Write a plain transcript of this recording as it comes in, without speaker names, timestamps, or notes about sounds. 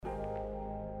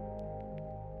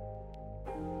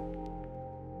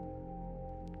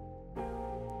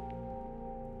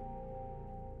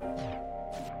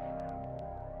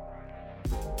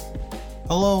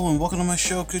Hello and welcome to my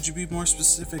show. Could you be more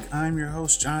specific? I'm your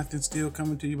host, Jonathan Steele,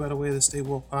 coming to you by the way of the Stay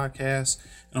Woke podcast.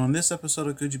 And on this episode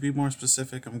of Could You Be More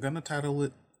Specific, I'm going to title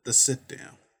it The Sit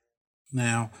Down.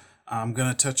 Now, I'm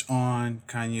going to touch on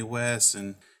Kanye West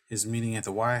and his meeting at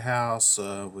the White House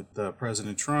with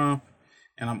President Trump.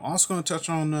 And I'm also going to touch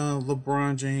on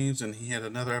LeBron James, and he had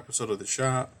another episode of The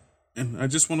Shop. And I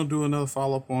just want to do another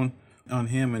follow-up on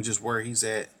him and just where he's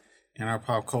at in our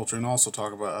pop culture, and also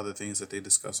talk about other things that they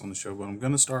discuss on the show. But I'm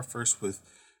going to start first with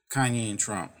Kanye and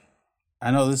Trump.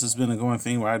 I know this has been a going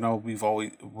thing where I know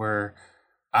where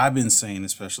I've been saying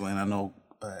especially, and I know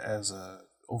as a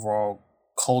overall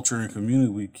culture and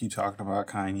community, we keep talking about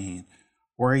Kanye and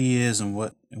where he is and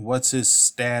what's his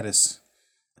status,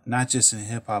 not just in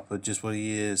hip hop, but just what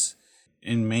he is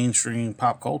in mainstream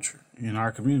pop culture in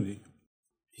our community.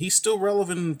 He's still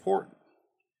relevant and important.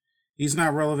 He's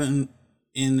not relevant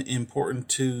important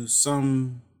to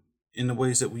some in the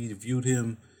ways that we viewed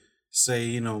him,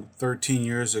 say, 13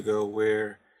 years ago,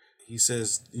 where he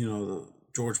says,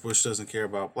 George Bush doesn't care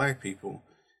about black people.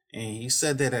 And he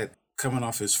said that at coming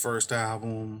off his first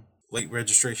album. Late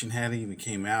Registration hadn't even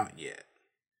came out yet.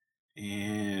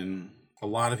 And a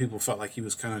lot of people felt like he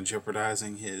was kind of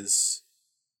jeopardizing his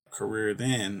career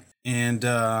then. And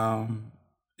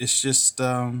it's just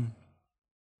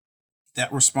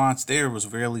that response there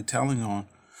was really telling on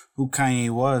who Kanye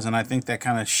was. And I think that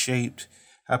kind of shaped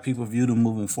how people viewed him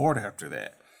moving forward after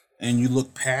that. And you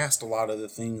look past a lot of the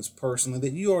things personally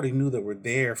that you already knew that were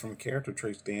there from a character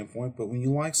trait standpoint. But when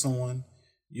you like someone,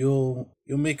 you'll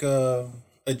make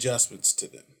adjustments to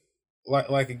them.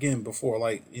 Like again, before,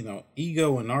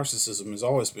 ego and narcissism has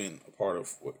always been a part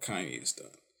of what Kanye's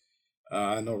done.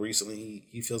 I know recently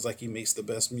he feels like he makes the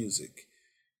best music.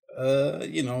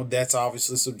 That's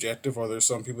obviously subjective, or there's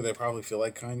some people that probably feel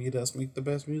like Kanye does make the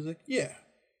best music. Yeah.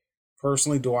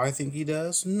 Personally, do I think he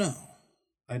does? No,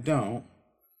 I don't.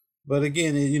 But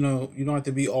again, you don't have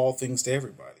to be all things to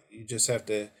everybody. You just have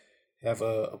to have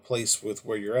a place with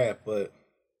where you're at. But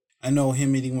I know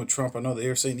him meeting with Trump, I know they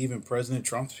were saying even President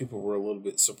Trump's people were a little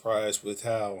bit surprised with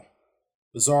how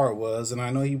bizarre it was. And I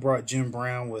know he brought Jim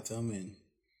Brown with him,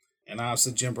 and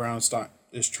obviously Jim Brown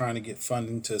is trying to get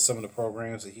funding to some of the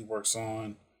programs that he works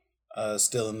on,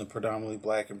 still in the predominantly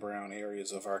black and brown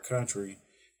areas of our country,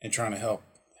 and trying to help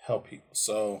people.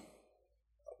 So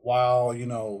while,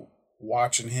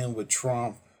 watching him with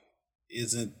Trump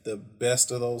isn't the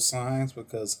best of those signs,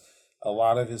 because a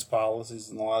lot of his policies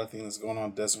and a lot of things that's going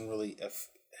on doesn't really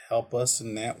help us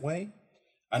in that way.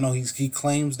 I know he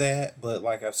claims that, but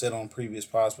like I've said on previous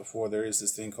pods before, there is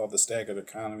this thing called the staggered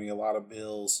economy. A lot of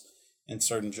bills and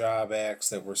certain job acts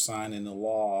that were signed into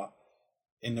law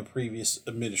in the previous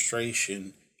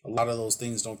administration, a lot of those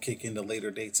things don't kick into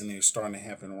later dates, and they're starting to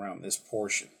happen around this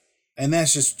portion. And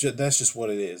that's just what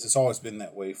it is. It's always been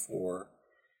that way for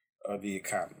the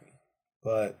economy.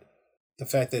 But the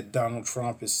fact that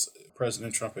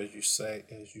President Trump, as you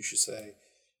should say,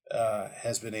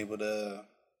 has been able to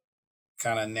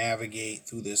kind of navigate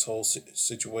through this whole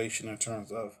situation in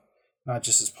terms of not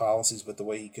just his policies, but the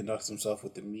way he conducts himself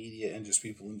with the media and just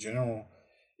people in general,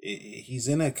 he's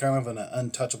in a kind of an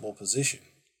untouchable position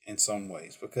in some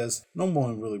ways, because no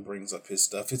one really brings up his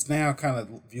stuff. It's now kind of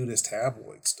viewed as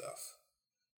tabloid stuff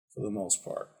for the most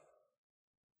part.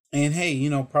 And hey,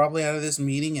 probably out of this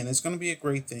meeting, and it's going to be a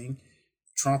great thing,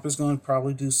 Trump is going to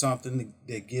probably do something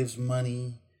that gives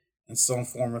money in some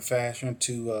form or fashion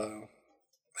to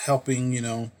helping,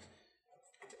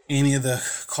 any of the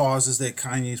causes that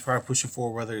Kanye is probably pushing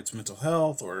for, whether it's mental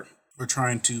health or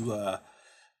trying to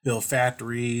build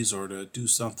factories or to do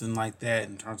something like that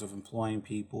in terms of employing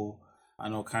people. I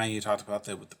know Kanye talked about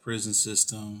that with the prison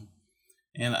system.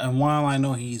 And while I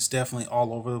know he's definitely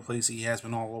all over the place, he has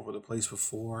been all over the place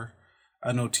before.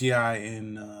 I know T.I.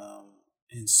 and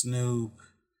Snoop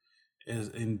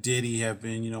and Diddy have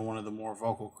been, one of the more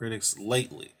vocal critics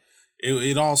lately.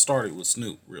 It all started with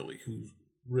Snoop, really, who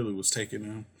really was taking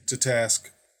him to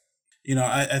task.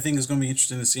 I think it's going to be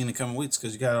interesting to see in the coming weeks,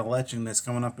 because you got an election that's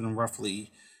coming up in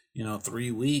roughly,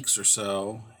 3 weeks or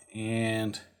so.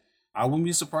 And I wouldn't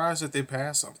be surprised if they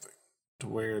pass something to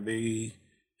where they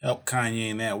help Kanye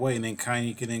in that way. And then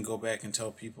Kanye can then go back and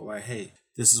tell people like, hey,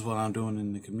 this is what I'm doing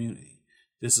in the community.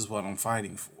 This is what I'm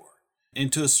fighting for.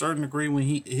 And to a certain degree, when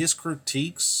his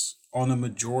critiques on the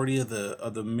majority of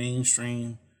the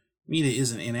mainstream media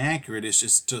isn't inaccurate, it's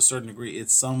just to a certain degree,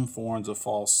 it's some forms of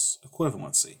false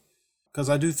equivalency. Because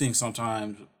I do think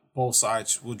sometimes both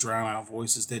sides will drown out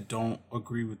voices that don't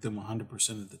agree with them 100%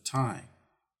 of the time.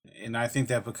 And I think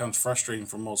that becomes frustrating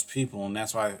for most people. And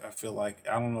that's why I feel like,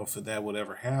 I don't know if that would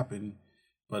ever happen,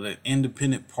 but an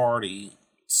independent party,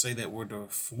 say that were to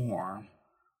form,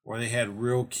 where they had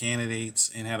real candidates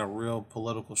and had a real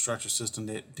political structure system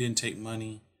that didn't take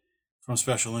money from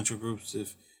special interest groups,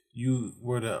 if you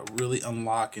were to really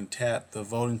unlock and tap the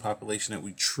voting population that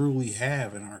we truly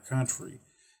have in our country,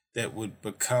 that would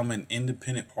become an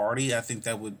independent party, I think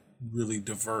that would really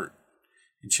divert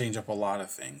and change up a lot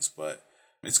of things. But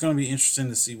it's going to be interesting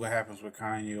to see what happens with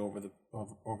Kanye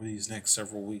over these next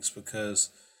several weeks, because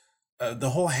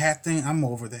the whole hat thing, I'm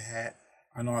over the hat.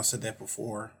 I know I said that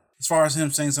before. As far as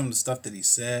him saying some of the stuff that he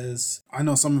says, I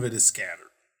know some of it is scattered.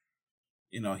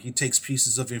 He takes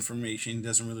pieces of information, he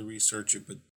doesn't really research it,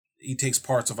 but he takes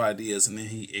parts of ideas and then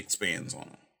he expands on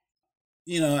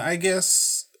them. I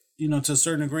guess, to a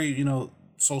certain degree,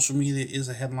 social media is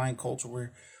a headline culture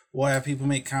where we'll have people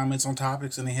make comments on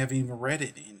topics and they haven't even read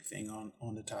anything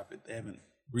on the topic. They haven't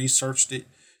researched it.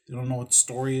 They don't know what the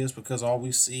story is, because all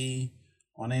we see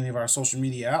on any of our social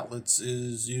media outlets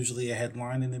is usually a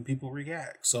headline and then people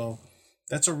react. So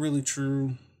that's a really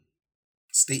true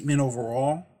statement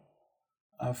overall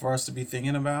for us to be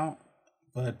thinking about.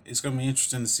 But it's going to be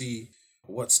interesting to see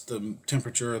what's the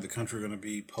temperature of the country going to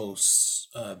be post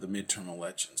the midterm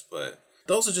elections. But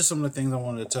those are just some of the things I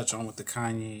wanted to touch on with the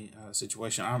Kanye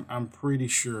situation. I'm pretty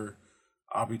sure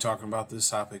I'll be talking about this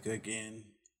topic again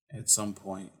at some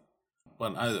point.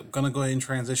 But I'm going to go ahead and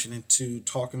transition into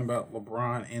talking about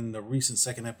LeBron in the recent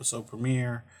second episode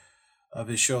premiere of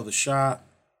his show, The Shot.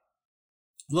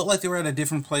 It looked like they were at a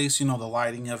different place. The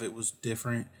lighting of it was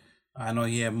different. I know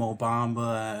he had Mo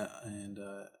Bamba and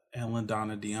Ellen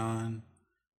Donna Dion,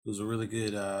 who's a really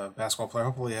good basketball player.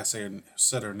 Hopefully I said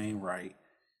her name right.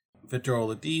 Victor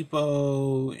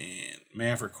Oladipo and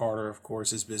Maverick Carter, of course,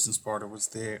 his business partner was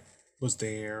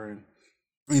there,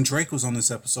 and Drake was on this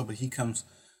episode, but he comes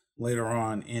later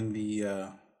on in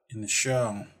the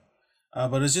show.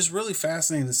 But it's just really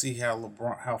fascinating to see how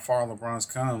far LeBron's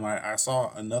come. I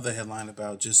saw another headline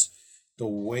about just the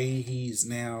way he's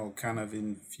now kind of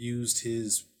infused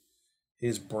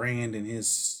his brand and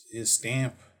his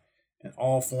stamp in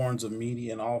all forms of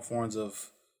media and all forms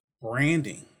of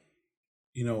branding,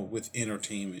 with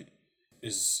entertainment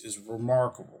is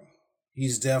remarkable.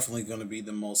 He's definitely going to be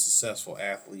the most successful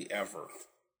athlete ever.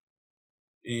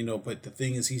 But the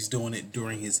thing is, he's doing it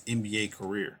during his NBA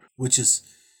career, which is,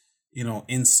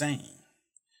 insane,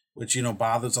 which,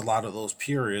 bothers a lot of those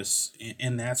purists.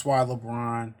 And that's why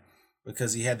LeBron,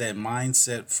 because he had that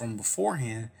mindset from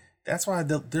beforehand, that's why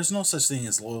there's no such thing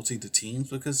as loyalty to teams,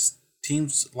 because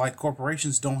teams, like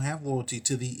corporations, don't have loyalty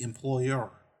to the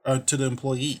employer or to the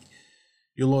employee.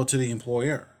 You're loyal to the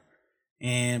employer.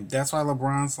 And that's why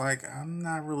LeBron's like, I'm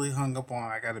not really hung up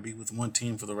on I got to be with one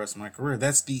team for the rest of my career.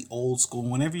 That's the old school.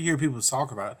 Whenever you hear people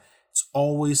talk about it, it's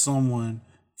always someone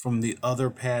from the other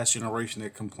past generation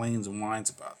that complains and whines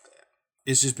about that.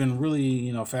 It's just been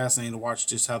really, fascinating to watch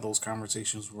just how those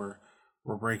conversations were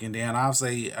breaking down.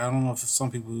 Obviously, I don't know if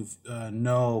some people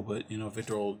know, but,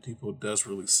 Victor Oladipo does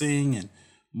really sing, and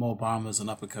Mo Bamba is an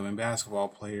up-and-coming basketball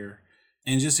player.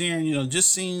 And just hearing,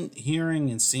 hearing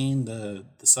and seeing the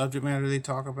subject matter they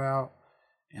talk about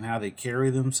and how they carry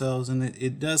themselves, and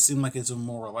it does seem like it's a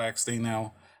more relaxed thing.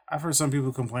 Now, I've heard some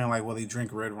people complain like, well, they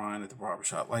drink red wine at the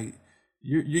barbershop. Like,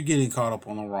 you're getting caught up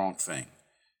on the wrong thing.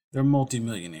 They're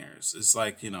multimillionaires. It's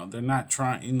like, they're not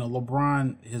trying,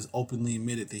 LeBron has openly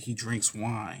admitted that he drinks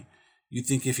wine. You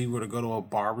think if he were to go to a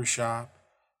barbershop,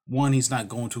 one, he's not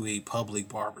going to a public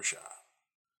barbershop.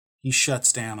 He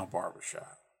shuts down a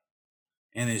barbershop.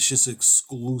 And it's just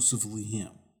exclusively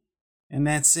him. And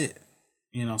that's it.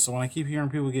 So when I keep hearing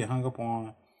people get hung up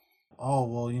on, oh,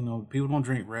 well, people don't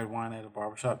drink red wine at a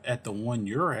barbershop at the one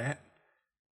you're at.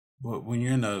 But when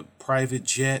you're in a private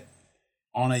jet,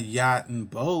 on a yacht and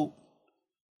boat,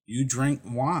 you drink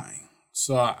wine.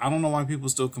 So I don't know why people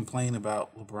still complain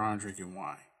about LeBron drinking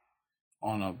wine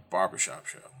on a barbershop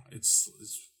show. It's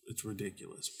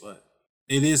ridiculous. But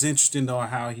it is interesting, though,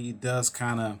 how he does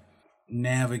kind of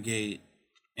navigate.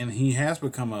 And he has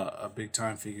become a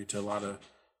big-time figure to a lot of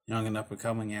young and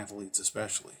up-and-coming athletes,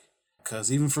 especially.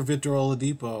 Because even for Victor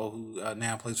Oladipo, who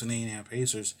now plays for the Indiana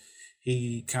Pacers,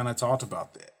 he kind of talked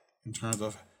about that in terms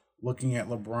of looking at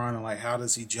LeBron and like, how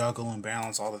does he juggle and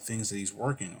balance all the things that he's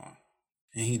working on?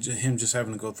 And him just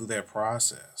having to go through that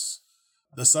process.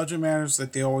 The subject matters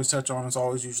that they always touch on is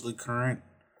always usually current,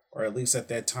 or at least at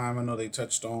that time. I know they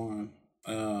touched on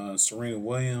Serena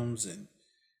Williams, and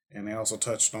they also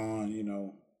touched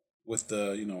on, with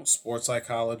the, sports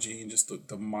psychology and just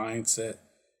the mindset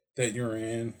that you're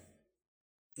in,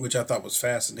 which I thought was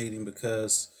fascinating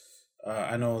because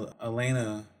I know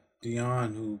Elena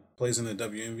Dion, who plays in the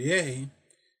WNBA,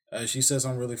 she says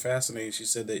I'm really fascinated. She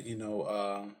said that,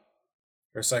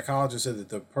 her psychologist said that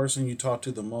the person you talk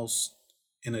to the most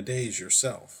in a day is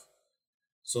yourself.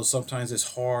 So sometimes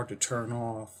it's hard to turn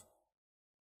off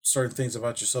certain things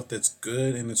about yourself that's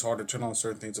good, and it's hard to turn on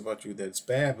certain things about you that's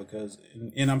bad because,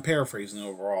 and I'm paraphrasing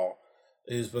overall,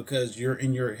 is because you're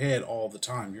in your head all the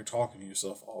time. You're talking to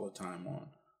yourself all the time on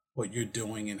what you're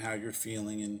doing and how you're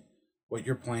feeling and what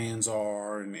your plans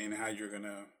are and how you're going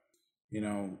to,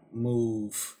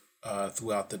 move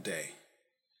throughout the day.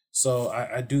 So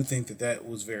I do think that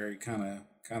was very kind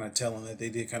of telling that they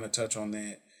did kind of touch on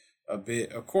that a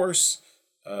bit. Of course,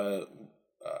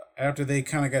 after they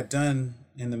kind of got done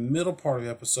in the middle part of the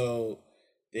episode,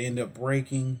 they end up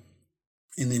breaking,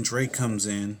 and then Drake comes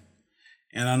in.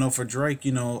 And I know for Drake,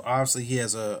 obviously he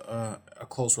has a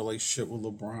close relationship with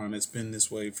LeBron. It's been this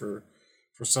way for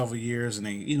several years, and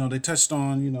they touched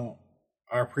on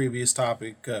our previous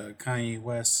topic, Kanye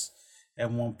West,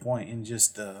 at one point, and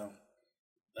just the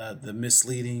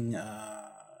misleading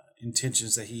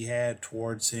intentions that he had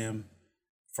towards him,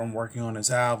 from working on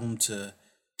his album to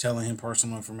telling him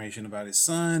personal information about his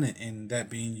son, and that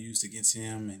being used against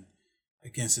him and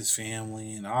against his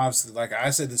family. And obviously, like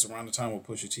I said, this around the time when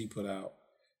Pusha T put out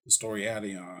the story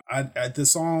Addion. The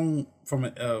song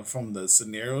from the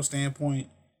scenario standpoint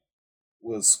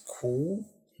was cool.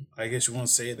 I guess you want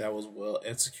to say that was well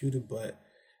executed, but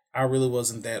I really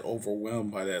wasn't that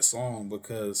overwhelmed by that song,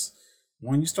 because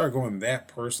when you start going that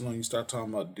personal, you start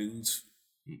talking about dudes'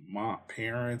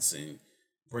 parents and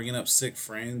bringing up sick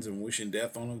friends and wishing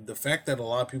death on them. The fact that a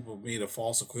lot of people made a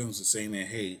false equivalence of saying that,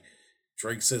 hey,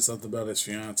 Drake said something about his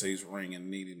fiance's ring and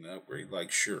needing an upgrade.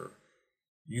 Like, sure,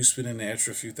 you spending the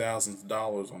extra few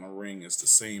 $1,000s on a ring is the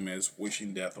same as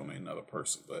wishing death on another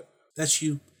person. But that's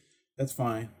you. That's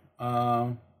fine.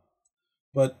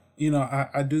 But,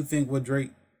 I do think what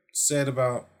Drake said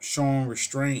about showing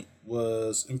restraint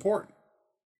was important,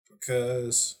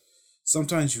 because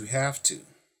sometimes you have to.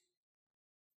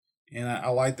 And I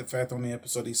like the fact on the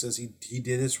episode he says he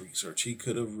did his research. He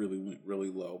could have really went really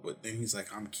low, but then he's like,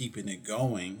 I'm keeping it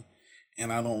going,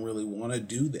 and I don't really want to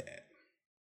do that.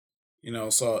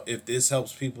 So if this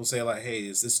helps people say like, hey,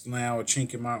 is this now a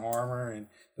chink in my armor? And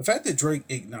the fact that Drake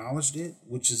acknowledged it,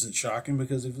 which isn't shocking,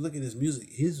 because if you look at his music,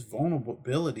 his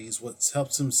vulnerability is what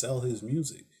helps him sell his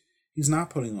music. He's not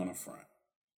putting on a front.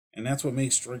 And that's what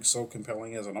makes Drake so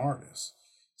compelling as an artist.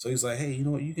 So he's like, hey, you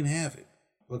know what? You can have it,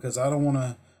 because I don't want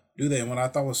to do that. And what I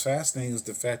thought was fascinating is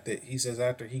the fact that he says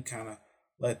after he kind of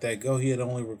let that go, he had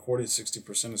only recorded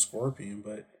 60% of Scorpion,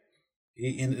 but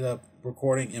he ended up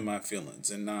recording In My Feelings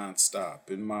and Nonstop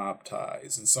and Mob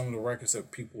Ties and some of the records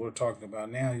that people are talking about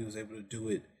now. He was able to do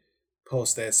it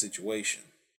post that situation.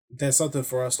 That's something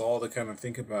for us all to kind of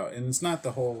think about. And it's not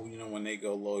the whole, when they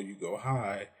go low, you go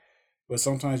high. But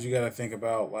sometimes you got to think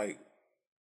about, like,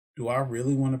 do I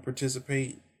really want to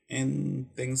participate in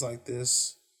things like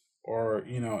this? Or,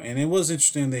 and it was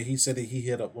interesting that he said that he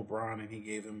hit up LeBron and he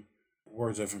gave him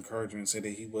words of encouragement and said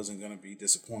that he wasn't going to be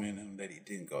disappointed in him that he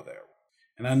didn't go there.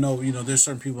 And I know, there's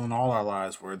certain people in all our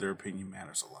lives where their opinion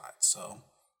matters a lot. So,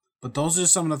 but those are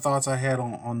some of the thoughts I had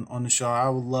on the show. I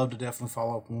would love to definitely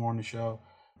follow up more on the show.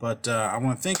 But I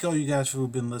want to thank all you guys who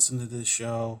have been listening to this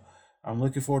show. I'm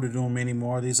looking forward to doing many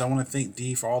more of these. I want to thank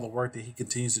D for all the work that he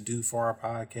continues to do for our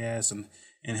podcast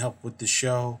and help with the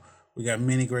show. We got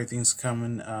many great things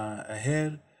coming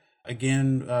ahead.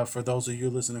 Again, for those of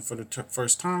you listening for the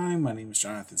first time, my name is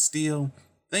Jonathan Steele.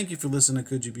 Thank you for listening to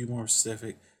Could You Be More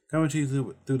Specific? Coming to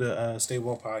you through the Stay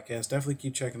Well podcast. Definitely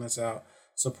keep checking us out.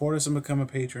 Support us and become a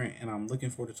patron. And I'm looking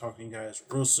forward to talking to you guys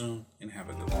real soon. And have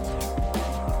a good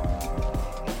one.